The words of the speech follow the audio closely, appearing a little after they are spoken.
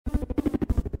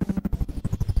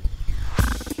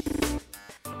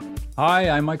Hi,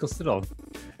 I'm Michael Siddle.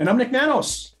 And I'm Nick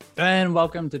Nanos. And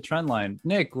welcome to Trendline.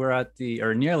 Nick, we're at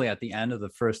nearly at the end of the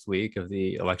first week of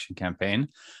the election campaign.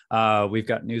 We've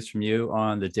got news from you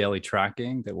on the daily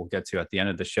tracking that we'll get to at the end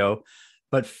of the show.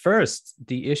 But first,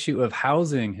 the issue of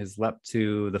housing has leapt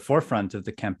to the forefront of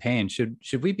the campaign.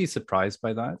 Should we be surprised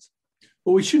by that?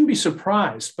 Well, we shouldn't be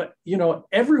surprised, but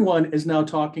everyone is now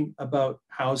talking about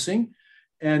housing.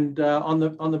 And on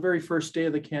the very first day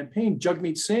of the campaign,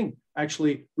 Jagmeet Singh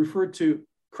actually referred to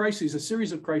crises, a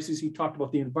series of crises. He talked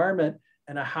about the environment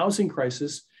and a housing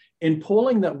crisis. In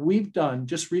polling that we've done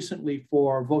just recently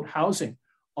for Vote Housing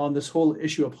on this whole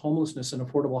issue of homelessness and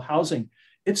affordable housing,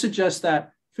 it suggests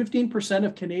that 15%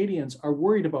 of Canadians are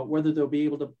worried about whether they'll be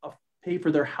able to pay for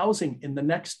their housing in the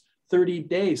next 30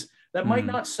 days. That might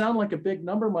not sound like a big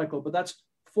number, Michael, but that's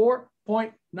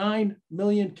 4.9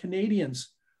 million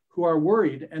Canadians who are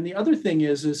worried. And the other thing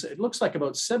is it looks like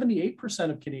about 78%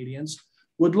 of Canadians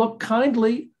would look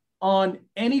kindly on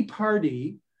any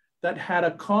party that had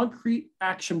a concrete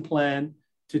action plan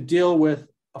to deal with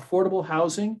affordable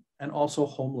housing and also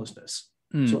homelessness.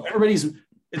 So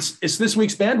it's this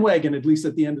week's bandwagon, at least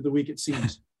at the end of the week, it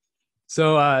seems.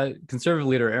 So Conservative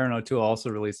leader Erin O'Toole also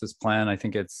released this plan. I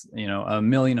think it's, 1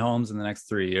 million homes in the next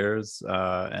 3 years,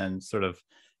 and sort of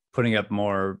putting up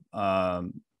more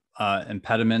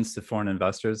impediments to foreign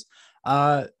investors.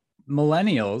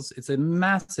 Millennials, it's a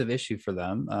massive issue for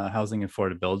them, housing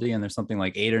affordability, and there's something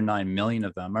like 8 or 9 million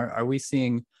of them. Are we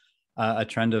seeing a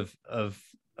trend of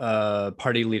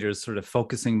party leaders sort of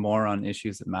focusing more on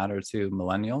issues that matter to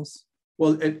millennials?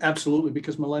 Well, absolutely,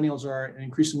 because millennials are an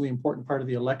increasingly important part of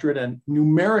the electorate and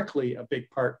numerically a big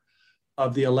part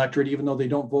of the electorate, even though they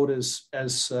don't vote as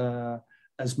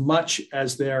much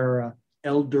as their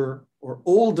elder or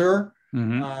older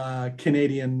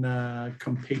Canadian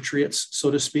compatriots,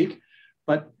 so to speak.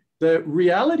 But the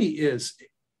reality is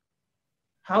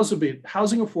housing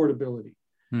affordability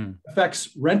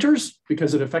affects renters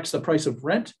because it affects the price of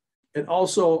rent. It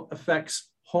also affects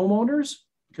homeowners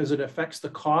because it affects the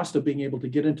cost of being able to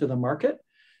get into the market.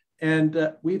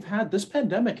 And we've had, this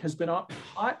pandemic has been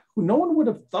hot. No one would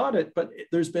have thought it, but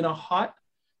there's been a hot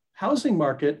housing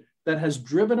market that has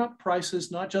driven up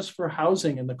prices, not just for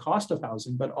housing and the cost of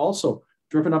housing, but also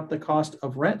driven up the cost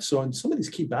of rent. So in some of these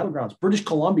key battlegrounds, British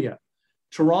Columbia,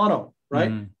 Toronto,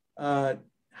 right?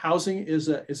 Housing is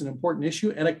an important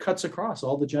issue, and it cuts across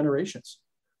all the generations.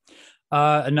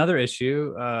 Another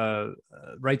issue,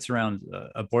 rights around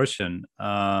abortion.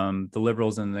 The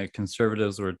Liberals and the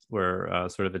Conservatives were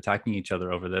sort of attacking each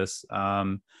other over this.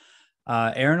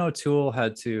 Erin O'Toole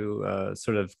had to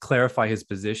sort of clarify his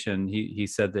position. He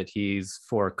said that he's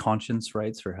for conscience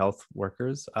rights for health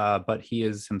workers, but he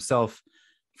is himself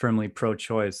firmly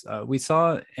pro-choice. We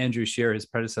saw Andrew Scheer, his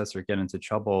predecessor, get into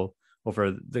trouble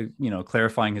over the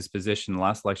clarifying his position in the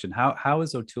last election. How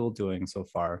is O'Toole doing so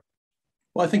far?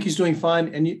 Well, I think he's doing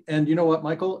fine. And you know what,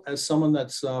 Michael, as someone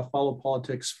that's followed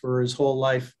politics for his whole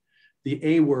life, the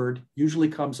A word usually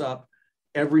comes up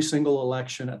every single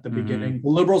election at the beginning. The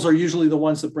Liberals are usually the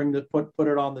ones that put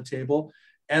it on the table.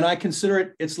 And I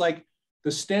consider it's like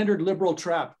the standard Liberal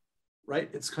trap, right?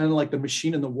 It's kind of like the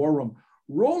machine in the war room.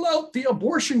 Roll out the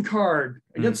abortion card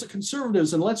against the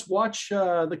Conservatives, and let's watch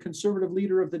the Conservative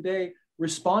leader of the day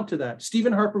respond to that.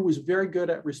 Stephen Harper was very good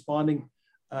at responding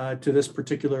to this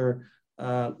particular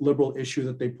Liberal issue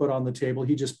that they put on the table.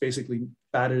 He just basically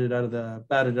batted it out of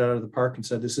the park and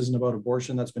said, this isn't about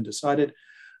abortion, that's been decided.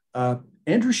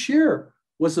 Andrew Scheer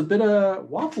was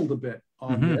waffled a bit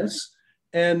on this.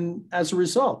 And as a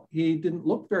result, he didn't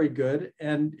look very good.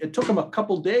 And it took him a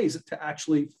couple of days to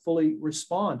actually fully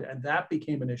respond. And that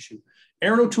became an issue.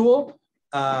 Erin O'Toole,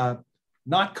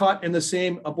 not caught in the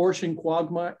same abortion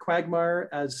quagmire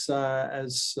as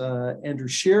Andrew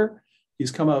Scheer.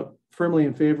 He's come out firmly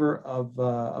in favor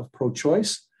of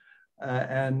pro-choice.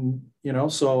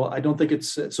 So I don't think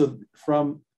so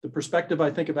from the perspective,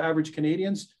 I think, of average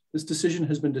Canadians, this decision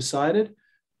has been decided.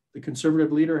 The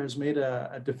Conservative leader has made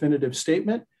a definitive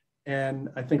statement. And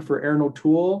I think for Erin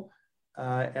O'Toole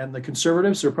and the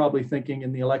Conservatives, they're probably thinking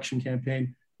in the election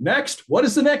campaign, next, what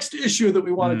is the next issue that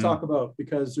we want to talk about?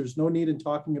 Because there's no need in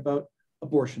talking about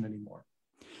abortion anymore.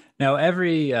 Now,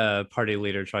 every party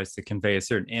leader tries to convey a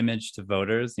certain image to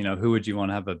voters, who would you want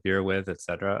to have a beer with, et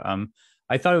cetera.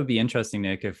 I thought it would be interesting,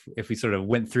 Nick, if we sort of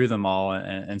went through them all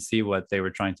and see what they were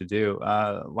trying to do.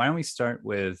 Why don't we start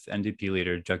with NDP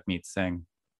leader Jagmeet Singh?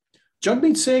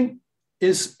 Jagmeet Singh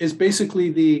is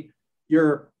basically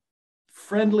your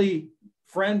friendly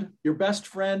friend, your best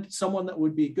friend, someone that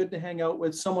would be good to hang out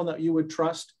with, someone that you would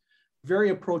trust,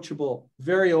 very approachable,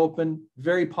 very open,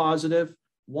 very positive,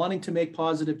 wanting to make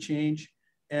positive change,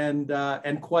 and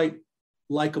quite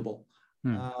likable.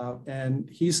 Hmm.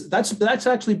 And that's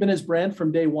actually been his brand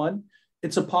from day one.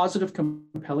 It's a positive,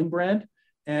 compelling brand,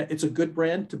 and it's a good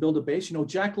brand to build a base.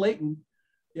 Jack Layton,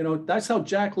 that's how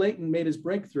Jack Layton made his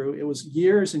breakthrough. It was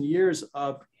years and years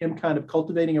of him kind of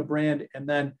cultivating a brand, and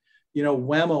then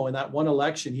whammo, in that one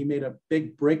election, he made a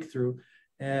big breakthrough.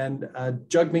 And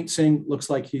Jagmeet Singh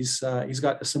looks like he's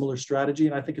got a similar strategy,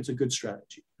 and I think it's a good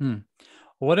strategy. Hmm.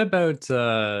 What about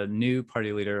new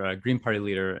party leader, Green Party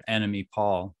leader, Annamie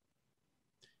Paul?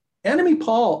 Annamie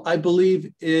Paul, I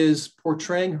believe, is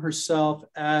portraying herself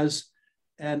as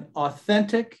an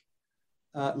authentic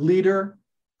leader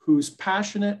who's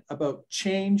passionate about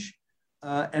change.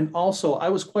 And also, I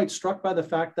was quite struck by the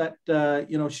fact that,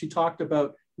 she talked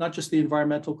about not just the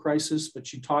environmental crisis, but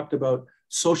she talked about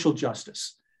social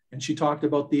justice, and she talked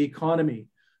about the economy.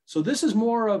 So this is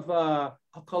more of,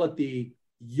 I'll call it the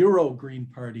Euro Green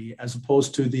Party, as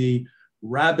opposed to the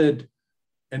rabid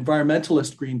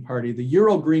environmentalist Green Party, the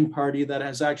Euro Green Party that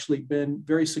has actually been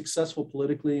very successful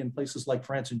politically in places like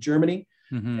France and Germany.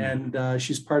 Mm-hmm. And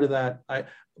she's part of that.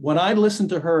 When I listened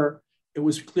to her, it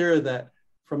was clear that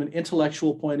from an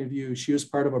intellectual point of view, she was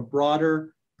part of a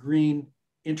broader green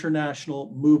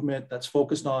international movement that's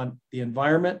focused on the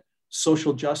environment,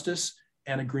 social justice,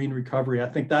 and a green recovery. I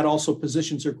think that also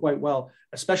positions her quite well,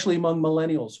 especially among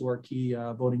millennials, who are key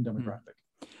voting demographic.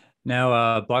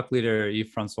 Now, Bloc leader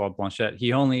Yves-François Blanchet,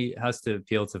 he only has to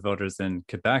appeal to voters in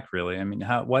Quebec, really. I mean,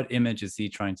 what image is he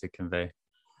trying to convey?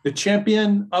 The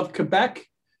champion of Quebec,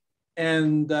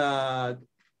 and the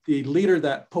leader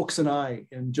that pokes an eye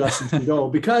in Justin Trudeau,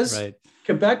 because right.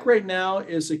 Quebec right now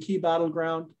is a key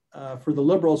battleground for the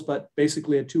Liberals, but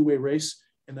basically a two-way race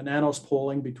in the Nanos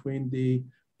polling between the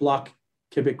Bloc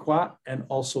Québécois and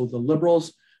also the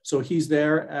Liberals. So he's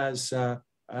there as, I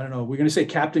don't know, we're going to say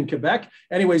Captain Quebec.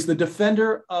 Anyways, the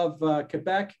defender of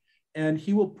Quebec, and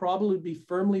he will probably be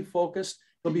firmly focused.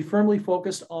 He'll be firmly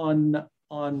focused on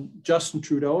Justin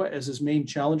Trudeau as his main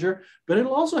challenger, but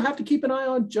it'll also have to keep an eye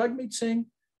on Jagmeet Singh,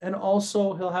 and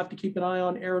also he'll have to keep an eye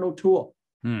on Erin O'Toole.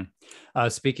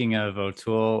 Speaking of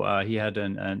O'Toole, he had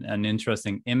an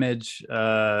interesting image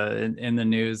in the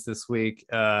news this week.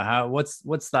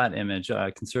 What's that image?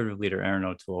 Conservative leader Erin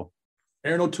O'Toole.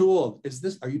 Erin O'Toole,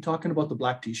 are you talking about the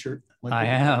black t-shirt? I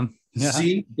am. Yeah.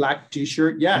 See, black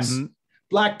t-shirt. Yes. Mm-hmm.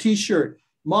 Black t-shirt,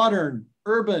 modern,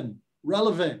 urban,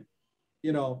 relevant,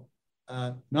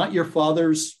 not your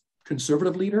father's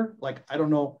conservative leader. Like, I don't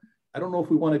know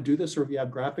if we want to do this or if you have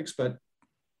graphics, but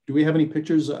do we have any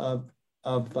pictures of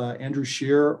Andrew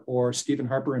Scheer or Stephen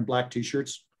Harper in black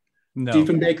t-shirts? No.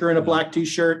 Diefenbaker in a black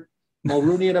t-shirt,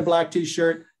 Mulrooney in a black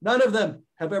t-shirt. None of them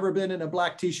have ever been in a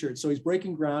black t-shirt. So he's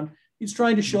breaking ground. He's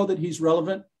trying to show that he's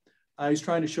relevant. He's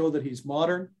trying to show that he's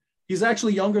modern. He's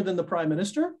actually younger than the prime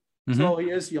minister. Mm-hmm. So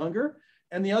he is younger.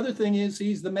 And the other thing is,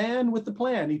 he's the man with the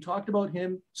plan. He talked about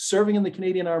him serving in the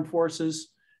Canadian Armed Forces.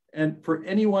 And for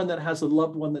anyone that has a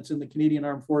loved one that's in the Canadian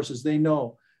Armed Forces, they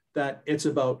know that it's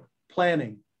about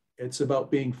planning. It's about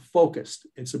being focused.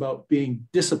 It's about being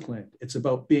disciplined. It's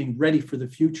about being ready for the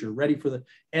future,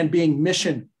 and being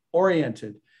mission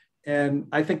oriented. And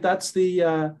I think that's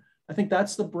the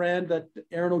brand that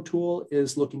Erin O'Toole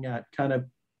is looking at, kind of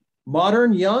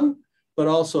modern, young, but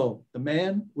also the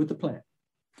man with the plan.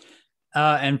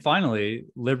 And finally,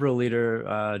 Liberal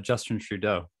leader Justin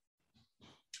Trudeau.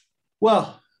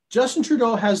 Well, Justin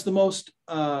Trudeau has the most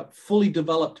fully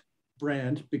developed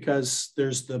brand, because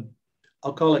there's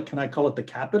can I call it the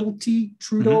capital T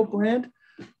Trudeau mm-hmm. brand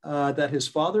that his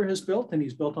father has built, and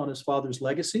he's built on his father's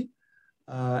legacy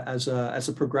as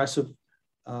a progressive,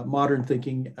 modern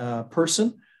thinking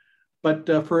person. But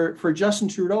for Justin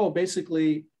Trudeau,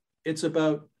 basically, it's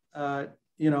about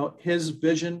his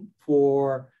vision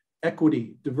for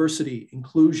equity, diversity,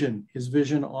 inclusion, his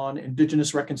vision on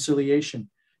Indigenous reconciliation,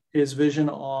 his vision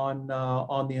on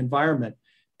the environment.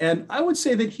 And I would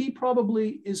say that he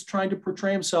probably is trying to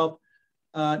portray himself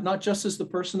not just as the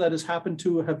person that has happened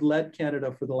to have led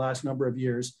Canada for the last number of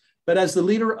years, but as the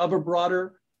leader of a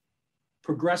broader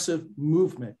progressive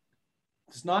movement.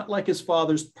 It's not like his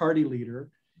father's party leader.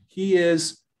 He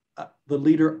is the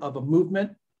leader of a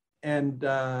movement, and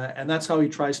that's how he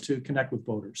tries to connect with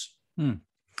voters.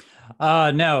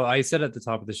 Now, I said at the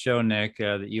top of the show, Nick,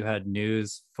 that you had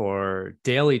news for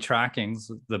daily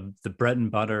trackings, the bread and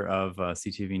butter of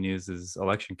CTV News'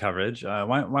 election coverage.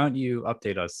 Why don't you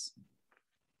update us?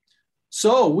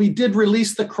 So we did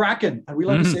release the Kraken. Are we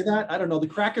allowed to say that? I don't know. The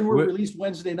Kraken were released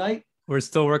Wednesday night. We're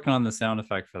still working on the sound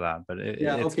effect for that, but it's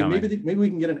okay. Coming. Maybe we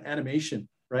can get an animation,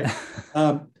 right?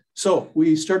 So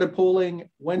we started polling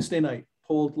Wednesday night,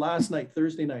 polled last night,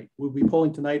 Thursday night. We'll be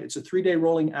polling tonight. It's a 3-day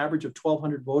rolling average of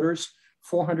 1,200 voters.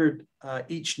 400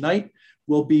 each night.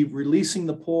 We'll be releasing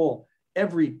the poll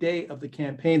every day of the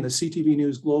campaign, the CTV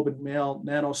News Globe and Mail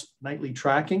Nanos nightly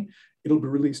tracking. It'll be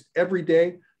released every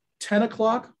day, 10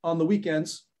 o'clock on the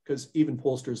weekends, because even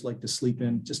pollsters like to sleep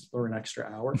in just for an extra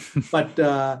hour.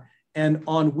 But and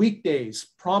on weekdays,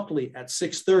 promptly at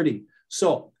 6:30.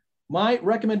 So my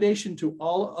recommendation to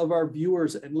all of our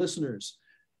viewers and listeners,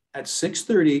 at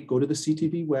 6:30, go to the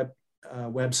CTV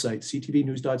website,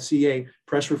 ctvnews.ca,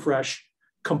 press refresh,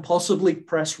 compulsively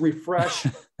press refresh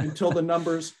until the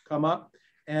numbers come up.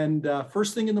 And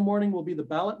first thing in the morning will be the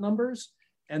ballot numbers.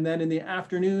 And then in the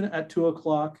afternoon at 2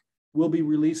 o'clock, we'll be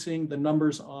releasing the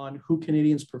numbers on who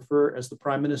Canadians prefer as the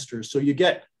prime minister. So you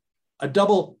get a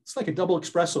double, it's like a double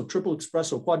espresso, triple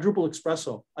espresso, quadruple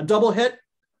espresso, a double hit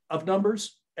of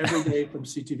numbers every day from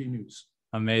CTV News.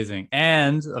 Amazing.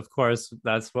 And of course,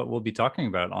 that's what we'll be talking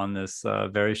about on this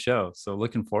very show. So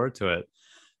looking forward to it.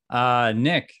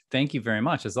 Nick, thank you very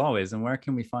much as always. And where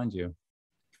can we find you?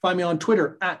 Find me on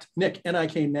Twitter at Nick,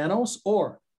 N-I-K Nanos,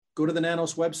 or go to the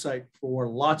Nanos website for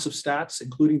lots of stats,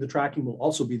 including the tracking will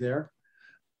also be there,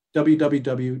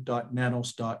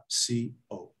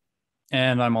 www.nanos.co.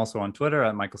 And I'm also on Twitter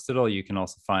at Michael Siddle. You can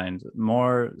also find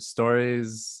more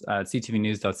stories at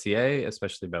ctvnews.ca,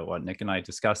 especially about what Nick and I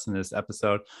discussed in this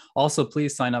episode. Also,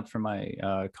 please sign up for my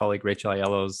colleague Rachel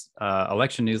Aiello's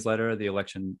election newsletter, The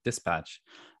Election Dispatch.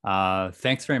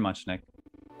 Thanks very much, Nick.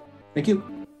 Thank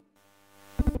you.